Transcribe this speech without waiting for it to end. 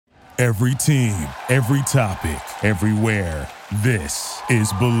Every team, every topic, everywhere. This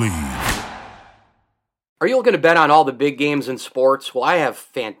is Believe. Are you looking to bet on all the big games in sports? Well, I have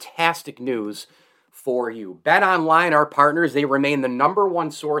fantastic news for you. BetOnline, our partners, they remain the number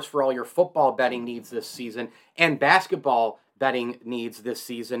one source for all your football betting needs this season and basketball betting needs this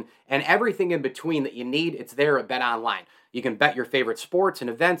season, and everything in between that you need, it's there at BetOnline. You can bet your favorite sports and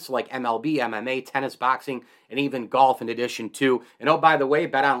events like MLB, MMA, tennis, boxing, and even golf in addition to. And oh, by the way,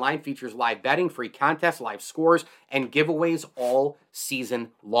 BetOnline features live betting, free contests, live scores, and giveaways all season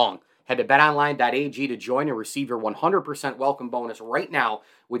long. Head to betonline.ag to join and receive your 100% welcome bonus right now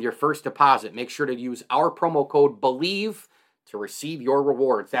with your first deposit. Make sure to use our promo code BELIEVE to receive your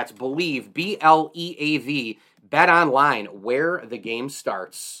rewards. That's BELIEVE, B-L-E-A-V. BetOnline, where the game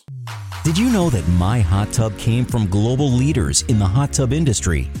starts. Did you know that My Hot Tub came from global leaders in the hot tub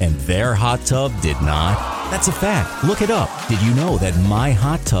industry, and their hot tub did not? That's a fact. Look it up. Did you know that My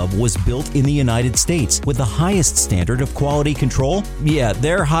Hot Tub was built in the United States with the highest standard of quality control? Yeah,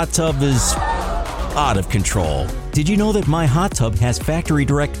 their hot tub is out of control. Did you know that My Hot Tub has factory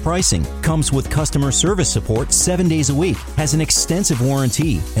direct pricing, comes with customer service support 7 days a week, has an extensive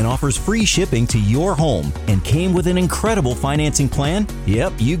warranty, and offers free shipping to your home, and came with an incredible financing plan?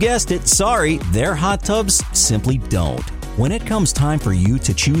 Yep, you guessed it. Sorry, their hot tubs simply don't. When it comes time for you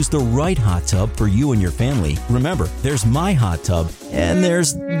to choose the right hot tub for you and your family, remember, there's My Hot Tub and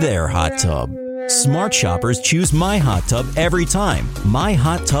there's their hot tub. Smart shoppers choose My Hot Tub every time.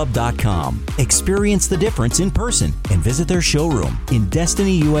 MyHotTub.com. Experience the difference in person and visit their showroom in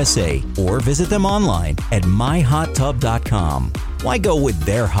Destiny, USA, or visit them online at MyHotTub.com. Why go with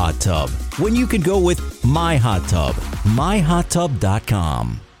their hot tub when you can go with My Hot Tub?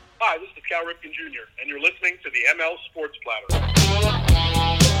 MyHotTub.com. Hi, this is Cal Ripken Jr., and you're listening to the ML Sports Platter.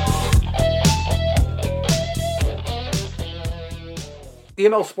 The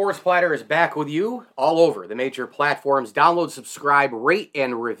ML Sports Platter is back with you all over the major platforms. Download, subscribe, rate,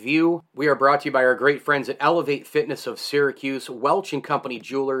 and review. We are brought to you by our great friends at Elevate Fitness of Syracuse, Welch & Company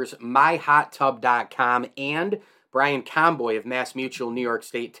Jewelers, MyHotTub.com, and Brian Comboy of Mass Mutual, New York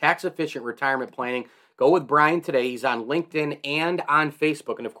State. Tax-efficient retirement planning. Go with Brian today. He's on LinkedIn and on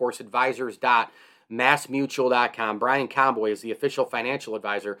Facebook, and of course, advisors.massmutual.com. Brian Comboy is the official financial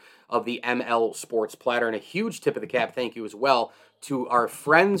advisor of the ML Sports Platter, and a huge tip of the cap thank you as well to our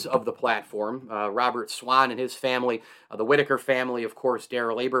friends of the platform, Robert Swan and his family, the Whitaker family, of course,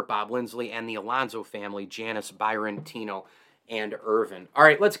 Darrell Abert, Bob Lindsley, and the Alonzo family, Janice, Byron, Tino, and Irvin. All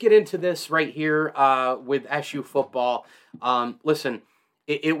right, let's get into this right here with SU football. Listen,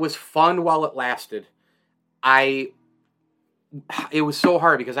 it was fun while it lasted. It was so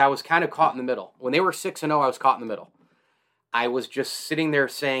hard because I was kind of caught in the middle. When they were 6-0, I was caught in the middle. I was just sitting there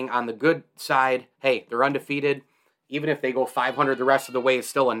saying on the good side, hey, they're undefeated. Even if they go 500 the rest of the way, it's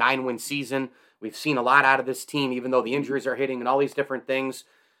still a 9-win season. We've seen a lot out of this team, even though the injuries are hitting and all these different things.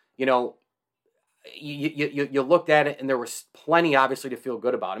 You know, you looked at it, and there was plenty, obviously, to feel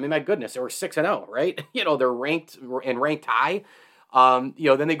good about. I mean, my goodness, they were 6-0, right? You know, they're ranked high.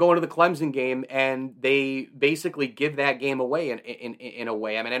 Then they go into the Clemson game, and they basically give that game away in a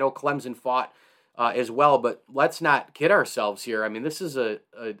way. I mean, I know Clemson fought as well, but let's not kid ourselves here. I mean, this is a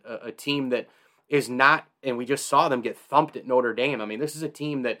team that is not, and we just saw them get thumped at Notre Dame. I mean, this is a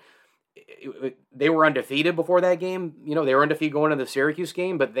team that they were undefeated before that game. You know, they were undefeated going into the Syracuse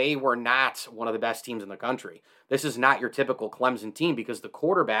game, but they were not one of the best teams in the country. This is not your typical Clemson team because the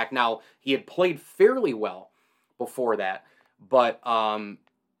quarterback, now, he had played fairly well before that, but DJ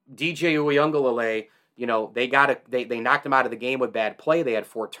Uiagalelei, you know, they knocked him out of the game with bad play. They had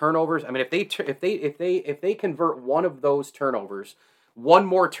 4 turnovers. I mean, if they convert one of those turnovers, one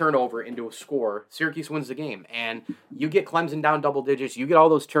more turnover into a score, Syracuse wins the game. And you get Clemson down double digits, you get all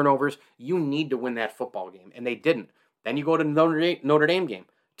those turnovers, you need to win that football game. And they didn't. Then you go to the Notre Dame game.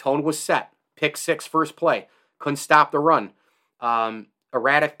 Tone was set. Pick 6 first play. Couldn't stop the run.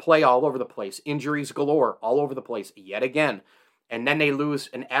 Erratic play all over the place. Injuries galore all over the place yet again. And then they lose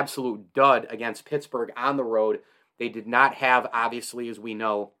an absolute dud against Pittsburgh on the road. They did not have, obviously, as we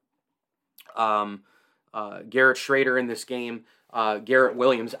know, Garrett Schrader in this game. Garrett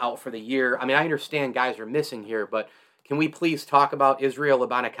Williams out for the year. I mean, I understand guys are missing here, but can we please talk about Israel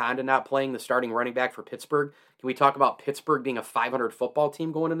Abanikanda not playing, the starting running back for Pittsburgh? Can we talk about Pittsburgh being a 500 football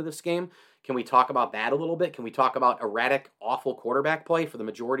team going into this game? Can we talk about that a little bit? Can we talk about erratic, awful quarterback play for the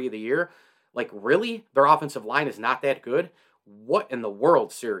majority of the year? Like, really? Their offensive line is not that good? What in the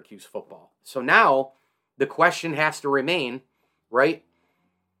world, Syracuse football? So now the question has to remain, right?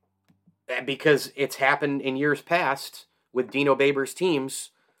 Because it's happened in years past with Dino Babers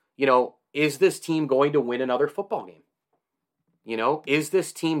teams, you know, is this team going to win another football game? Is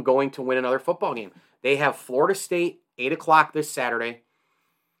this team going to win another football game? They have Florida State, 8 o'clock this Saturday.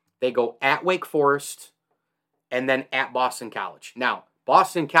 They go at Wake Forest and then at Boston College. Now,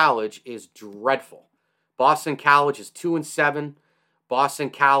 Boston College is dreadful. Boston College is 2-7. Boston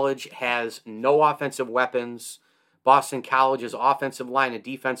College has no offensive weapons. Boston College's offensive line and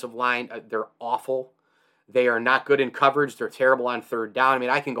defensive line, they're awful. They are not good in coverage. They're terrible on third down. I mean,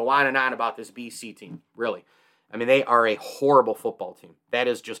 I can go on and on about this BC team, really. I mean, they are a horrible football team. That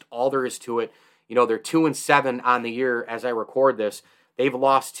is just all there is to it. They're 2-7 on the year as I record this. They've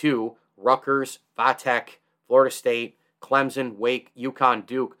lost to Rutgers, Vatech, Florida State, Clemson, Wake, UConn,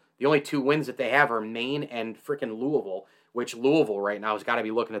 Duke. The only 2 wins that they have are Maine and freaking Louisville, which Louisville right now has got to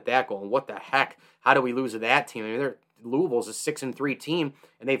be looking at that going, what the heck? How do we lose to that team? I mean, Louisville's a 6-3 team,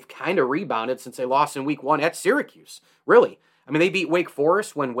 and they've kind of rebounded since they lost in week 1 at Syracuse. Really. I mean, they beat Wake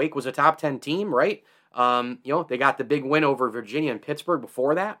Forest when Wake was a top 10 team, right? They got the big win over Virginia and Pittsburgh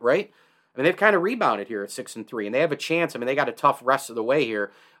before that, right? I mean, they've kind of rebounded here at 6-3, and they have a chance. I mean, they got a tough rest of the way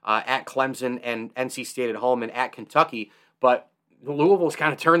here at Clemson and NC State at home and at Kentucky, but Louisville's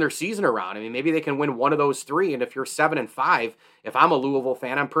kind of turned their season around. I mean, maybe they can win one of those 3, and if you're 7-5, if I'm a Louisville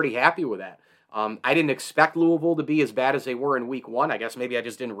fan, I'm pretty happy with that. I didn't expect Louisville to be as bad as they were in week 1. I guess maybe I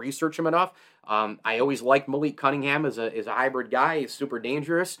just didn't research them enough. I always liked Malik Cunningham as a hybrid guy. He's super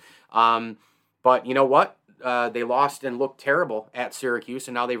dangerous. But you know what? They lost and looked terrible at Syracuse,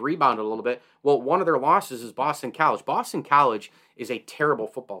 and now they've rebounded a little bit. Well, one of their losses is Boston College. Boston College is a terrible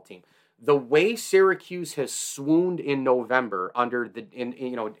football team. The way Syracuse has swooned in November during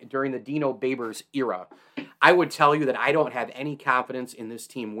the Dino Babers era, I would tell you that I don't have any confidence in this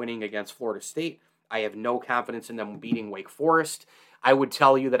team winning against Florida State. I have no confidence in them beating Wake Forest. I would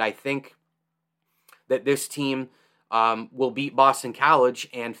tell you that I think that this team will beat Boston College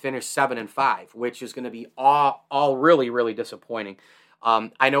and finish 7-5, which is going to be all really, really disappointing.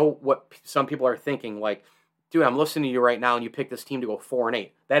 I know what some people are thinking, like, dude, I'm listening to you right now, and you picked this team to go 4-8.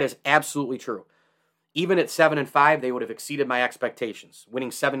 That is absolutely true. Even at 7-5, they would have exceeded my expectations.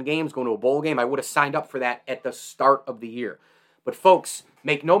 Winning 7 games, going to a bowl game, I would have signed up for that at the start of the year. But folks,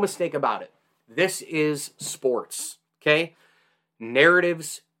 make no mistake about it. This is sports, okay?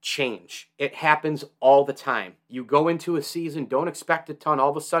 Narratives change. It happens all the time. You go into a season, don't expect a ton. All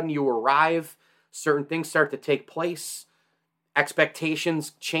of a sudden, you arrive. Certain things start to take place.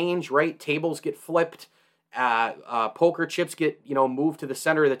 Expectations change, right? Tables get flipped. Poker chips get, moved to the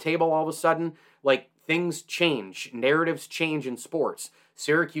center of the table all of a sudden. Like, things change. Narratives change in sports.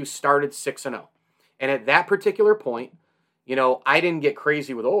 Syracuse started 6-0. And at that particular point, I didn't get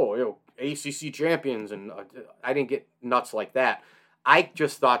crazy with, ACC champions, and I didn't get nuts like that. I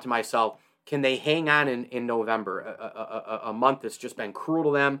just thought to myself, can they hang on in November? A month that's just been cruel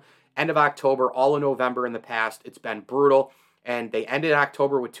to them. End of October, all of November in the past, it's been brutal. And they ended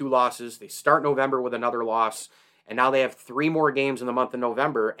October with 2 losses. They start November with another loss. And now they have 3 more games in the month of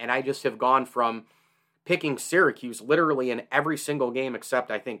November. And I just have gone from picking Syracuse literally in every single game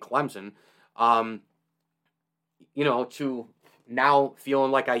except, I think, Clemson, to now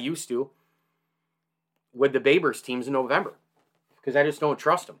feeling like I used to with the Babers teams in November. Because I just don't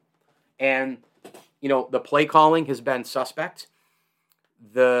trust them. And, the play calling has been suspect.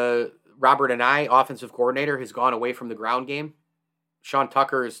 The Robert Anae, offensive coordinator, has gone away from the ground game. Sean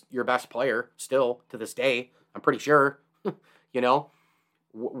Tucker is your best player still to this day, I'm pretty sure.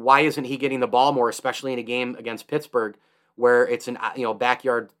 Why isn't he getting the ball more, especially in a game against Pittsburgh where it's an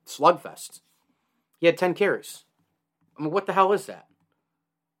backyard slugfest? He had 10 carries. I mean, what the hell is that?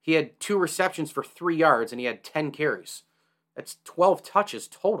 He had 2 receptions for 3 yards, and he had 10 carries. That's 12 touches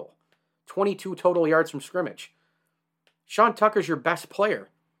total. 22 total yards from scrimmage. Sean Tucker's your best player.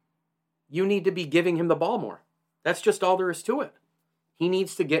 You need to be giving him the ball more. That's just all there is to it. He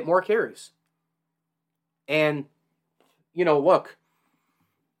needs to get more carries. And, look,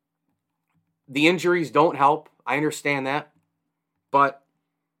 the injuries don't help. I understand that. But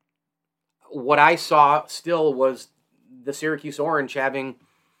what I saw still was the Syracuse Orange having,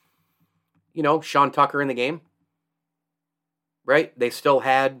 Sean Tucker in the game. Right? They still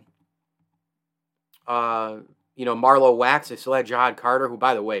had, Marlo Wax. They still had Jihad Carter, who,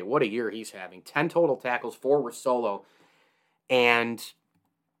 by the way, what a year he's having. 10 total tackles, 4 were solo. And,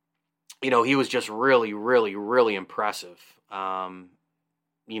 he was just really, really, really impressive. Had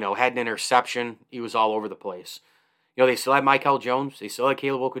an interception. He was all over the place. They still had Michael Jones. They still had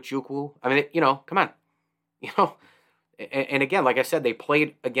Caleb Okechukwu. I mean, come on. And again, like I said, they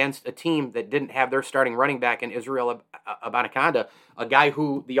played against a team that didn't have their starting running back in Israel Abanikanda, a guy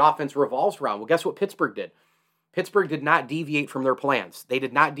who the offense revolves around. Well, guess what Pittsburgh did? Pittsburgh did not deviate from their plans. They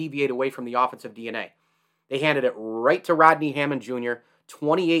did not deviate away from the offensive DNA. They handed it right to Rodney Hammond Jr.,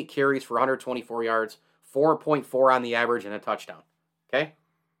 28 carries for 124 yards, 4.4 on the average, and a touchdown. Okay?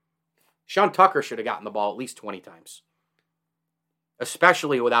 Sean Tucker should have gotten the ball at least 20 times,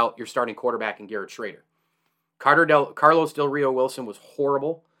 especially without your starting quarterback in Garrett Schrader. Carlos Del Rio Wilson was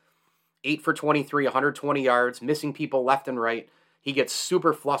horrible. 8 for 23, 120 yards, missing people left and right. He gets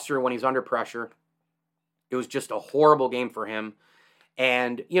super flustered when he's under pressure. It was just a horrible game for him.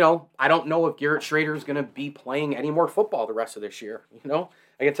 And, I don't know if Garrett Schrader is going to be playing any more football the rest of this year.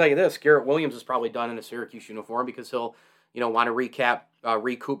 I can tell you this, Garrett Williams is probably done in a Syracuse uniform because he'll, want to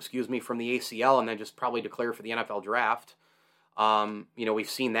recoup from the ACL and then just probably declare for the NFL draft. We've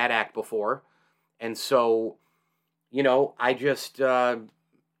seen that act before. And so, I just, I'm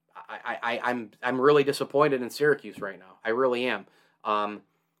really disappointed in Syracuse right now. I really am.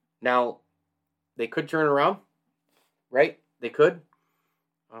 Now, they could turn around, right? They could.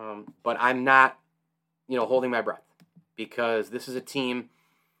 But I'm not, holding my breath because this is a team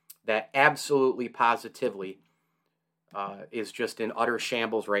that absolutely positively is just in utter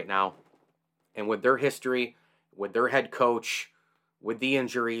shambles right now. And with their history, with their head coach, with the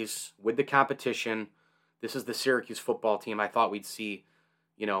injuries, with the competition, this is the Syracuse football team I thought we'd see,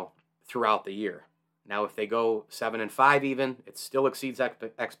 throughout the year. Now, if they go 7-5 even, it still exceeds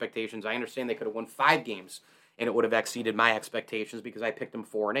expectations. I understand they could have won 5 games and it would have exceeded my expectations because I picked them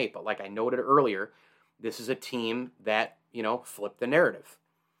 4-8. But like I noted earlier, this is a team that, flipped the narrative.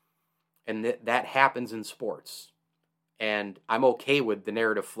 And that happens in sports. And I'm okay with the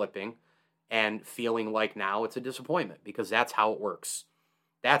narrative flipping and feeling like now it's a disappointment because that's how it works.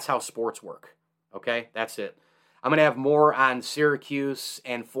 That's how sports work. Okay? That's it. I'm going to have more on Syracuse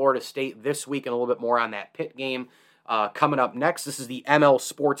and Florida State this week and a little bit more on that Pitt game coming up next. This is the ML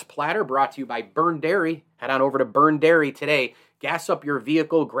Sports Platter brought to you by Burn Dairy. Head on over to Burn Dairy today. Gas up your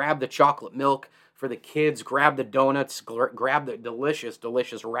vehicle. Grab the chocolate milk for the kids. Grab the donuts. Grab the delicious,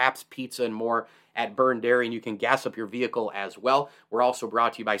 delicious wraps, pizza, and more at Burn Dairy, and you can gas up your vehicle as well. We're also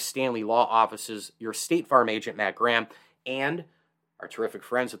brought to you by Stanley Law Offices, your State Farm agent, Matt Graham, and our terrific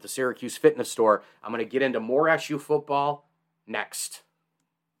friends at the Syracuse Fitness Store. I'm going to get into more SU football next.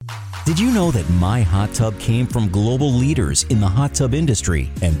 Did you know that My Hot Tub came from global leaders in the hot tub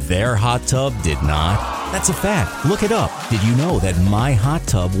industry, and their hot tub did not? That's a fact. Look it up. Did you know that My Hot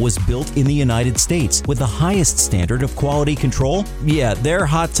Tub was built in the United States with the highest standard of quality control? Yeah, their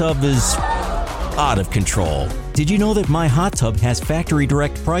hot tub is out of control. Did you know that My Hot Tub has factory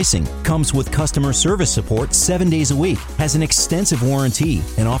direct pricing, comes with customer service support 7 days a week, has an extensive warranty,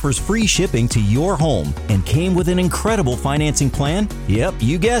 and offers free shipping to your home, and came with an incredible financing plan? Yep,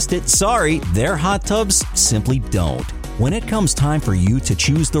 you guessed it. Sorry, their hot tubs simply don't. When it comes time for you to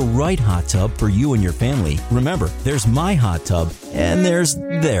choose the right hot tub for you and your family, remember, there's My Hot Tub and there's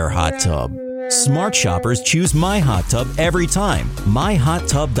their hot tub. Smart shoppers choose My Hot Tub every time.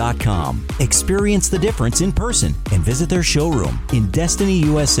 MyHotTub.com. Experience the difference in person and visit their showroom in Destiny,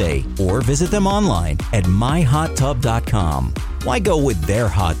 USA, or visit them online at MyHotTub.com. Why go with their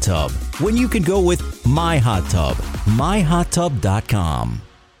hot tub when you could go with My Hot Tub? MyHotTub.com.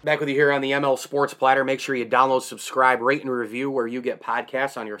 Back with you here on the ML Sports Platter. Make sure you download, subscribe, rate, and review where you get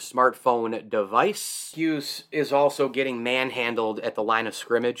podcasts on your smartphone device. Hughes is also getting manhandled at the line of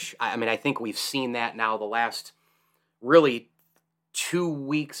scrimmage. I think we've seen that now the last really 2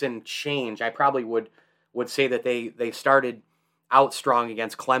 weeks and change. I probably would say that they started out strong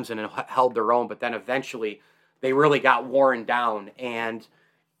against Clemson and held their own, but then eventually they really got worn down and,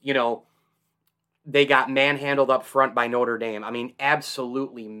 they got manhandled up front by Notre Dame.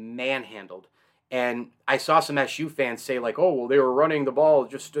 Absolutely manhandled. And I saw some SU fans say, they were running the ball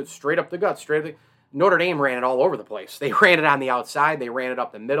just straight up the gut. Notre Dame ran it all over the place. They ran it on the outside. They ran it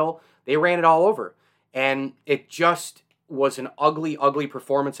up the middle. They ran it all over. And it just was an ugly, ugly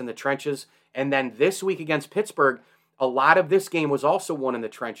performance in the trenches. And then this week against Pittsburgh, a lot of this game was also won in the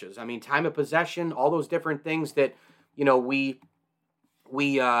trenches. Time of possession, all those different things that,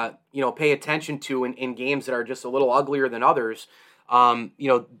 we pay attention to in games that are just a little uglier than others.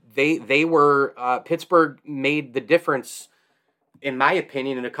 Pittsburgh made the difference, in my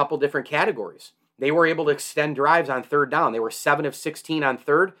opinion, in a couple different categories. They were able to extend drives on third down. They were 7 of 16 on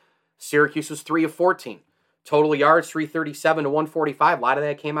third. Syracuse was 3 of 14. Total yards, 337 to 145. A lot of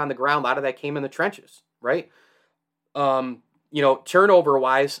that came on the ground. A lot of that came in the trenches, right?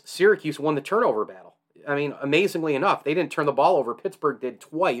 Turnover-wise, Syracuse won the turnover battle. Amazingly enough, they didn't turn the ball over. Pittsburgh did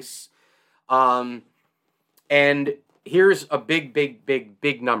twice. And here's a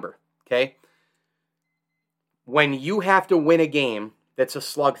big number, okay? When you have to win a game that's a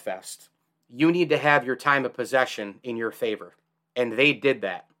slugfest, you need to have your time of possession in your favor. And they did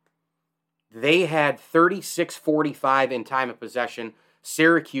that. They had 36-45 in time of possession.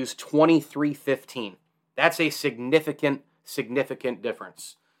 Syracuse 23-15. That's a significant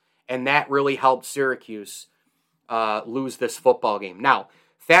difference. And that really helped Syracuse lose this football game. Now,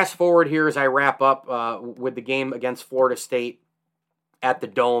 fast forward here as I wrap up with the game against Florida State at the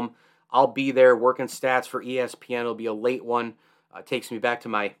Dome. I'll be there working stats for ESPN. It'll be a late one. Takes me back to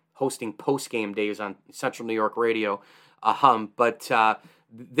my hosting post-game days on Central New York Radio.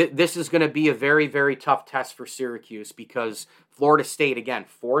 This is going to be a very, very tough test for Syracuse because Florida State, again,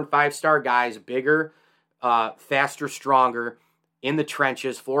 4- and 5-star guys, bigger, faster, stronger, in the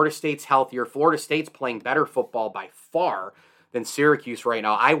trenches. Florida State's healthier. Florida State's playing better football by far than Syracuse right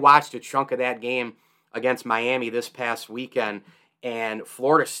now. I watched a chunk of that game against Miami this past weekend, and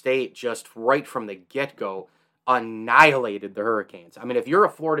Florida State just right from the get-go annihilated the Hurricanes. I mean, if you're a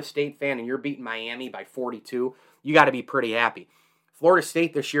Florida State fan and you're beating Miami by 42, you got to be pretty happy. Florida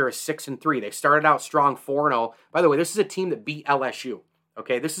State this year is 6-3. They started out strong 4-0. By the way, this is a team that beat LSU.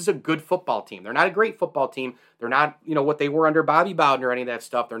 Okay, this is a good football team. They're not a great football team. They're not, what they were under Bobby Bowden or any of that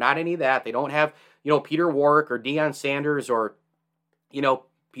stuff. They're not any of that. They don't have, Peter Warrick or Deion Sanders or,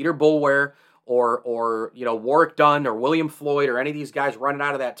 Peter Boulware or Warrick Dunn or William Floyd or any of these guys running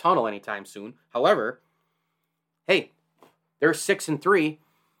out of that tunnel anytime soon. However, hey, they're 6-3.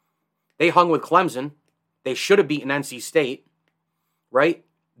 They hung with Clemson. They should have beaten NC State. Right?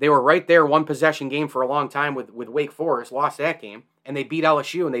 They were right there, one possession game for a long time with Wake Forest, lost that game, and they beat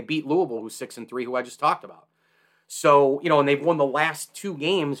LSU and they beat Louisville, who's 6-3, who I just talked about. So, and they've won the last two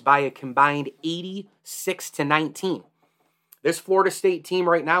games by a combined 86-19. This Florida State team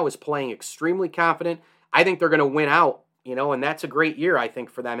right now is playing extremely confident. I think they're going to win out, and that's a great year, I think,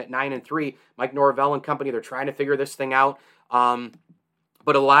 for them at 9-3. Mike Norvell and company, they're trying to figure this thing out.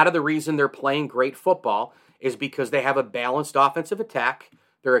 But a lot of the reason they're playing great football is because they have a balanced offensive attack.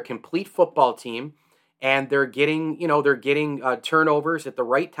 They're a complete football team, and they're getting turnovers at the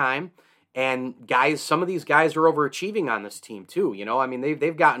right time. And some of these guys are overachieving on this team too. I mean,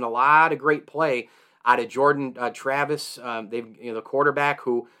 they've gotten a lot of great play out of Jordan Travis. The quarterback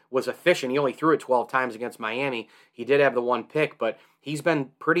who was efficient. He only threw it 12 times against Miami. He did have the one pick, but he's been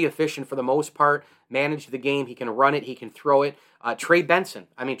pretty efficient for the most part. Managed the game. He can run it. He can throw it. Trey Benson.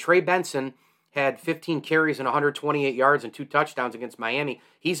 Trey Benson had 15 carries and 128 yards and 2 touchdowns against Miami.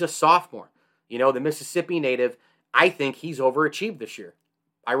 He's a sophomore. The Mississippi native, I think he's overachieved this year.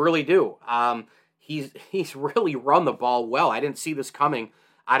 I really do. He's really run the ball well. I didn't see this coming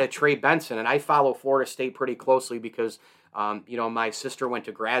out of Trey Benson, and I follow Florida State pretty closely because, my sister went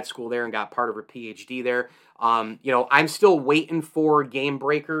to grad school there and got part of her PhD there. I'm still waiting for game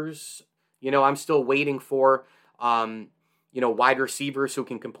breakers. I'm still waiting for wide receivers who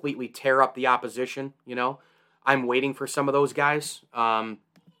can completely tear up the opposition. I'm waiting for some of those guys, to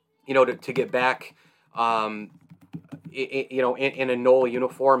get back, in a Nola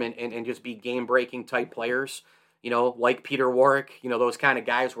uniform and just be game-breaking type players, like Peter Warrick, those kind of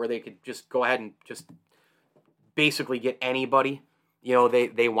guys where they could just go ahead and just basically get anybody,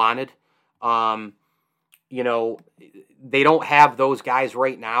 they wanted. They don't have those guys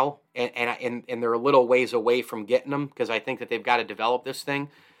right now, and they're a little ways away from getting them because I think that they've got to develop this thing.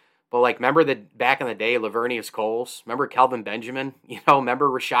 But remember that back in the day, Lavernius Coles, remember Kelvin Benjamin, remember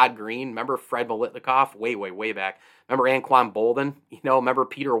Rashad Green, remember Fred Biletnikoff, way back. Remember Anquan Bolden, remember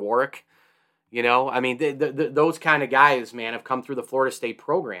Peter Warrick, those kind of guys, man, have come through the Florida State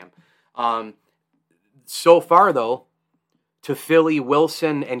program. So far, though, Philly,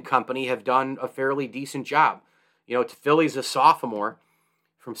 Wilson, and company have done a fairly decent job. Philly's a sophomore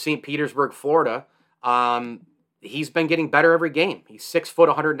from St. Petersburg, Florida. He's been getting better every game. He's 6 foot,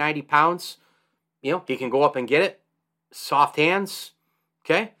 190 pounds. He can go up and get it. Soft hands.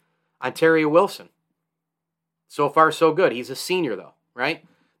 Okay. Ontario Wilson. So far, so good. He's a senior, though, right?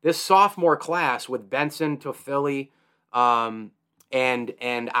 This sophomore class with Benson, Philly, and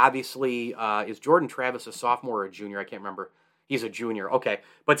obviously, is Jordan Travis a sophomore or a junior? I can't remember. He's a junior. Okay.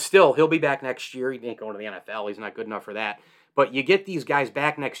 But still, he'll be back next year. He ain't going to the NFL. He's not good enough for that. But you get these guys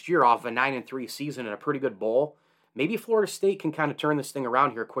back next year off a 9-3 season and a pretty good bowl. Maybe Florida State can kind of turn this thing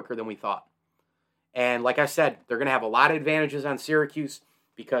around here quicker than we thought. And like I said, they're going to have a lot of advantages on Syracuse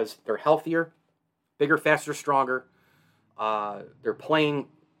because they're healthier, bigger, faster, stronger. They're playing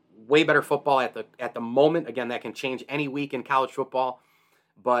way better football at the moment. Again, that can change any week in college football.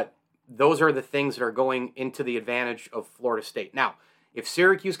 But those are the things that are going into the advantage of Florida State. Now, if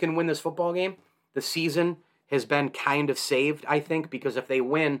Syracuse can win this football game, the season has been kind of saved, I think, because if they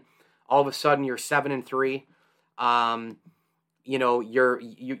win, all of a sudden you're 7-3.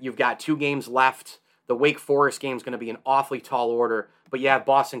 You've got 2 games left. The Wake Forest game is going to be an awfully tall order, but you have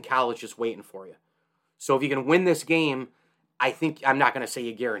Boston College just waiting for you. So if you can win this game, I think, I'm not going to say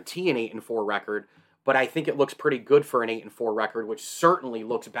you guarantee an 8-4 record, but I think it looks pretty good for an 8-4 record, which certainly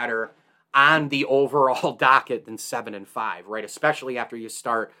looks better on the overall docket than 7-5, right? Especially after you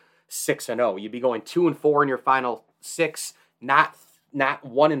start 6-0. You'd be going 2-4 in your final 6, not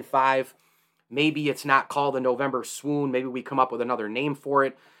 1-5. Maybe it's not called the November swoon. Maybe we come up with another name for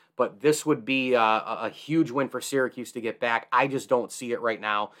it. But this would be a huge win for Syracuse to get back. I just don't see it right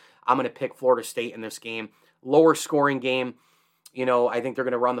now. I'm going to pick Florida State in this game. Lower scoring game. You know, I think they're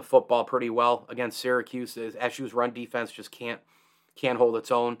going to run the football pretty well against Syracuse. SU's run defense just can't hold its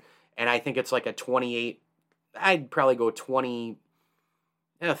own. And I think it's like a 28. I'd probably go 30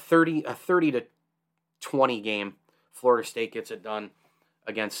 to 20 game. Florida State gets it done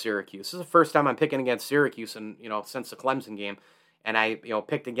against Syracuse. This is the first time I'm picking against Syracuse and since the Clemson game. And I,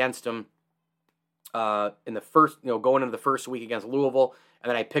 picked against them in the first, going into the first week against Louisville. And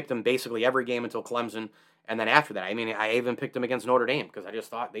then I picked them basically every game until Clemson. And then after that, I even picked them against Notre Dame because I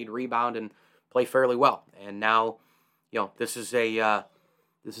just thought they'd rebound and play fairly well. And now, this is a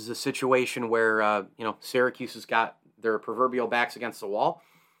situation where, Syracuse has got their proverbial backs against the wall.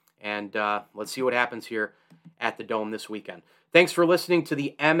 And let's see what happens here at the Dome this weekend. Thanks for listening to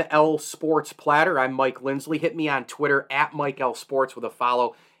the ML Sports Platter. I'm Mike Lindsley. Hit me on Twitter at Mike L Sports with a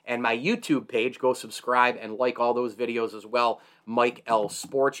follow. And my YouTube page, go subscribe and like all those videos as well, Mike L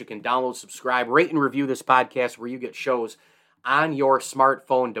Sports. You can download, subscribe, rate, and review this podcast where you get shows on your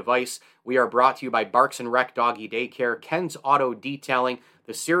smartphone device. We are brought to you by Barks and Rec Doggy Daycare, Ken's Auto Detailing,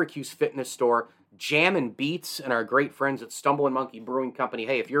 the Syracuse Fitness Store, Jam and Beats, and our great friends at Stumbling Monkey Brewing Company.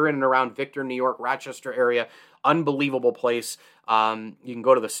 Hey, if you're in and around Victor, New York, Rochester area, unbelievable place. You can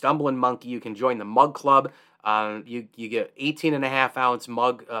go to the Stumbling Monkey. You can join the Mug Club. You get 18.5-ounce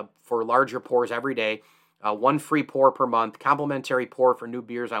mug for larger pours every day, 1 free pour per month, complimentary pour for new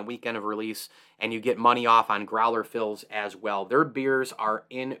beers on weekend of release, and you get money off on growler fills as well. Their beers are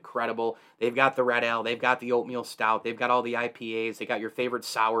incredible. They've got the Red Ale, they've got the Oatmeal Stout, they've got all the IPAs, they got your favorite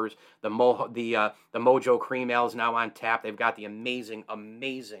sours, the Mojo Cream Ale is now on tap. They've got the amazing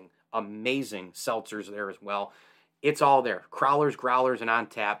seltzers there as well. It's all there. Crowlers, growlers, and on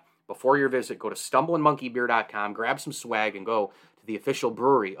tap. Before your visit, go to StumblingMonkeyBeer.com, grab some swag, and go to the official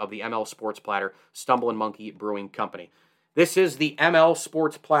brewery of the ML Sports Platter, Stumbling Monkey Brewing Company. This is the ML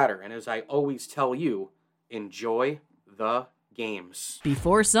Sports Platter, and as I always tell you, enjoy the games.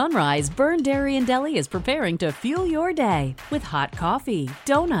 Before sunrise, Byrne Dairy and Deli is preparing to fuel your day with hot coffee,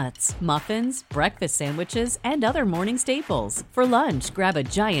 donuts, muffins, breakfast sandwiches, and other morning staples. For lunch, grab a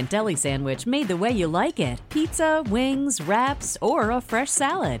giant deli sandwich made the way you like it, pizza, wings, wraps, or a fresh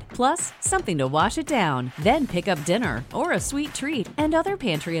salad, plus something to wash it down. Then pick up dinner or a sweet treat and other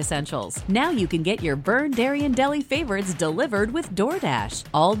pantry essentials. Now you can get your Byrne Dairy and Deli favorites delivered with DoorDash.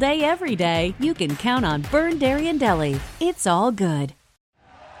 All day, every day, you can count on Byrne Dairy and Deli. It's all good.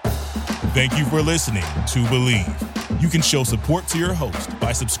 Thank you for listening to Believe. You can show support to your host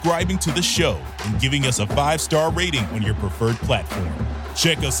by subscribing to the show and giving us a 5-star rating on your preferred platform.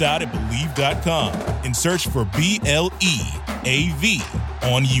 Check us out at Believe.com and search for BLEAV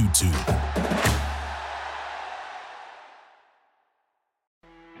on YouTube.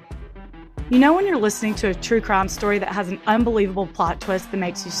 You know when you're listening to a true crime story that has an unbelievable plot twist that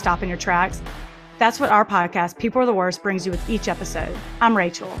makes you stop in your tracks? That's what our podcast, People Are the Worst, brings you with each episode. I'm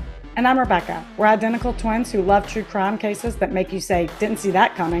Rachel. And I'm Rebecca. We're identical twins who love true crime cases that make you say, didn't see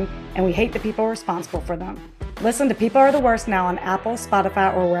that coming, and we hate the people responsible for them. Listen to People Are the Worst now on Apple,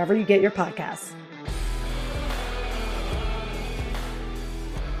 Spotify, or wherever you get your podcasts.